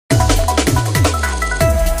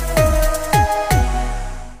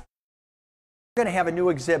going to have a new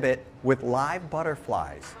exhibit with live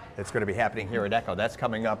butterflies. It's going to be happening here at Echo. That's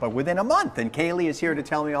coming up within a month, and Kaylee is here to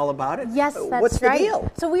tell me all about it. Yes, that's right. What's the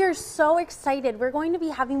deal? So we are so excited. We're going to be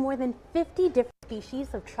having more than 50 different species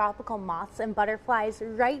of tropical moths and butterflies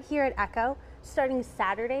right here at Echo, starting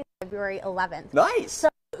Saturday, February 11th. Nice. So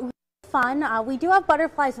fun. We do have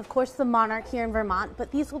butterflies, of course, the monarch here in Vermont,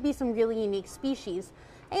 but these will be some really unique species.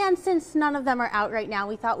 And since none of them are out right now,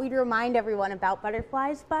 we thought we'd remind everyone about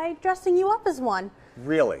butterflies by dressing you up as one.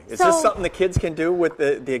 Really? Is this something the kids can do with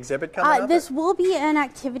the exhibit coming up? This will be an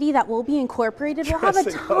activity that will be incorporated. We'll have a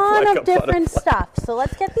ton of different stuff. So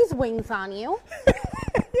let's get these wings on you.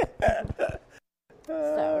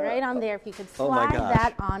 So right on there, if you could slide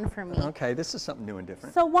that on for me. Okay, this is something new and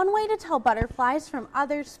different. So one way to tell butterflies from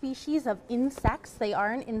other species of insects, they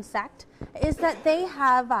are an insect, is that they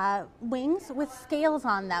have wings with scales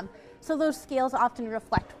on them. So those scales often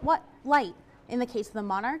reflect what? Light. In the case of the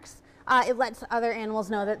monarchs, it lets other animals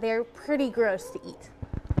know that they're pretty gross to eat.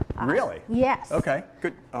 Really? Yes. Okay,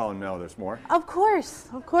 good. Oh no, there's more? Of course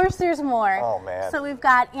there's more. Oh man. So we've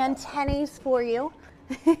got antennae for you.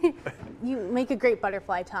 You make a great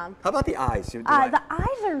butterfly, Tom. How about the eyes? The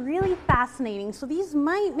eyes are really fascinating. So these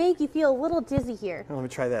might make you feel a little dizzy here. Let me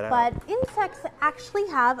try that out. But insects actually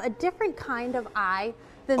have a different kind of eye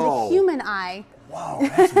than the human eye. Wow,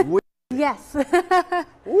 that's weird. Yes.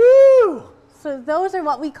 Woo! So those are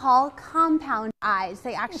what we call compound eyes.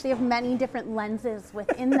 They actually have many different lenses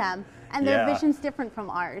within them, and their vision's different from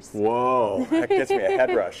ours. Whoa, that gets me a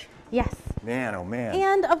head rush. Yes. Man, oh man.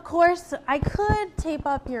 And of course, I could tape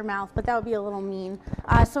up your mouth, but that would be a little mean.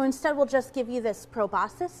 So instead, we'll just give you this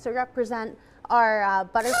proboscis to represent our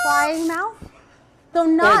butterfly mouth. Though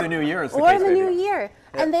not, or the new year, or the new year.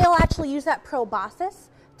 Yeah. And they'll actually use that proboscis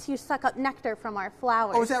to suck up nectar from our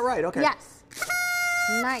flowers. Oh, is that right? Okay. Yes.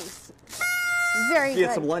 Nice. Very good.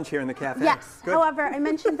 Get some lunch here in the cafe. Yes. Good. However, I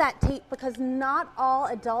mentioned that tape because not all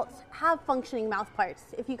adults have functioning mouth parts.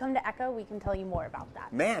 If you come to Echo, we can tell you more about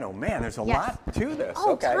that. Man, oh man, there's a lot to this.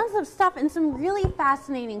 Oh, tons of stuff and some really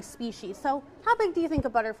fascinating species. So how big do you think a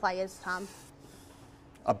butterfly is, Tom?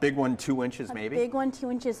 A big one, 2 inches maybe? A big one, 2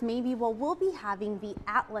 inches maybe. Well, we'll be having the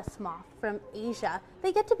Atlas moth from Asia.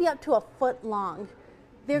 They get to be up to a foot long.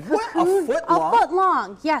 They're cocooned, a foot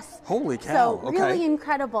long, yes. Holy cow, so really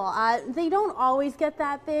incredible. They don't always get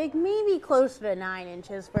that big, maybe closer to 9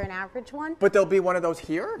 inches for an average one. But there'll be one of those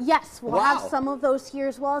here? Yes, we'll have some of those here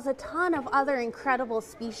as well as a ton of other incredible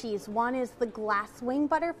species. One is the glasswing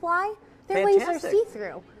butterfly. Their wings are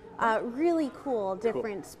see-through. Really cool,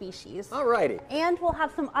 different species. Alrighty. And we'll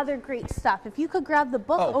have some other great stuff. If you could grab the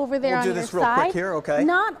book over there on your side. We'll do this real quick here, okay?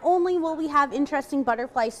 Not only will we have interesting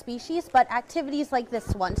butterfly species, but activities like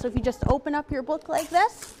this one. So if you just open up your book like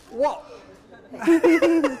this. Whoa.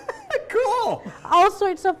 Cool. All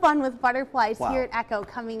sorts of fun with butterflies here at Echo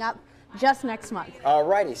coming up just next month.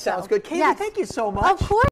 Alrighty, sounds good. Katie, thank you so much. Of course.